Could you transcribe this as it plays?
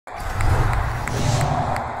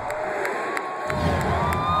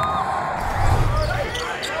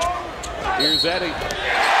as Eddie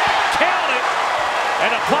count it,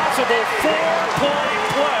 and a possible 4-point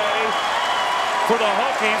play for the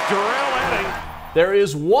Hokies. Jarrell Eddie. There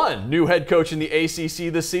is one new head coach in the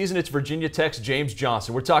ACC this season. It's Virginia Tech's James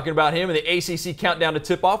Johnson. We're talking about him in the ACC Countdown to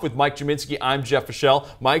Tip-Off with Mike Gminski. I'm Jeff Fischel.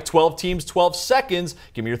 Mike, 12 teams, 12 seconds.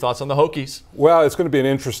 Give me your thoughts on the Hokies. Well, it's going to be an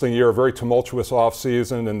interesting year, a very tumultuous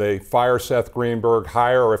offseason, and they fire Seth Greenberg,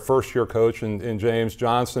 hire a first-year coach in James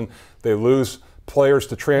Johnson. They lose players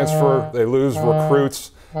to transfer. They lose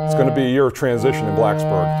recruits. It's going to be a year of transition in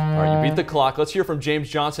Blacksburg. All right, you beat the clock. Let's hear from James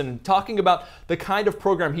Johnson and talking about the kind of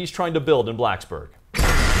program he's trying to build in Blacksburg.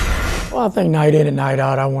 Well, I think night in and night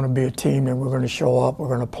out, I want to be a team that we're going to show up. We're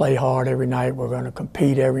going to play hard every night. We're going to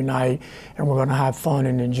compete every night, and we're going to have fun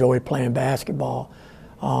and enjoy playing basketball.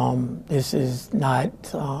 This is not,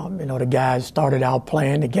 the guys started out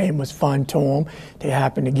playing. The game was fun to them. They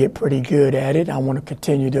happened to get pretty good at it. I want to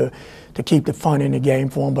continue to keep the fun in the game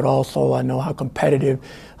for them, but also I know how competitive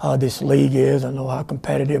this league is. I know how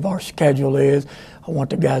competitive our schedule is. I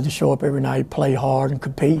want the guys to show up every night, play hard, and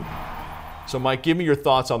compete. So, Mike, give me your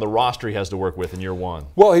thoughts on the roster he has to work with in year one.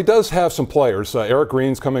 Well, he does have some players. Eric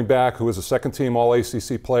Green's coming back, who was a second-team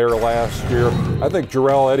All-ACC player last year. I think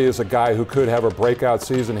Jarrell Eddie is a guy who could have a breakout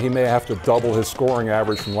season. He may have to double his scoring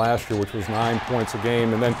average from last year, which was 9 points a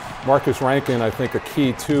game. And then Marcus Rankin, I think, a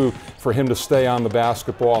key, too, for him to stay on the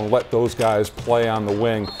basketball and let those guys play on the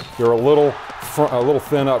wing. They're a little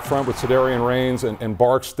thin up front with Cedarian Raines and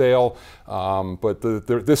Barksdale, but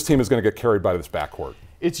this team is going to get carried by this backcourt.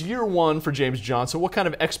 It's year one for James Johnson. What kind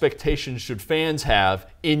of expectations should fans have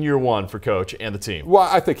in year one for Coach and the team? Well,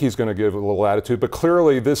 I think he's going to give a little attitude, but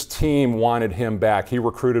clearly this team wanted him back. He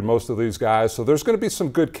recruited most of these guys, so there's going to be some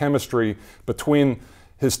good chemistry between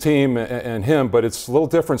his team and him, but it's a little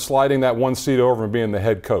different sliding that one seat over and being the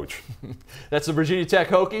head coach. That's the Virginia Tech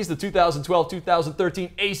Hokies, the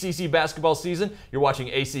 2012-2013 ACC basketball season. You're watching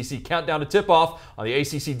ACC Countdown to Tip-Off on the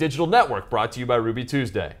ACC Digital Network, brought to you by Ruby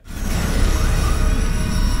Tuesday.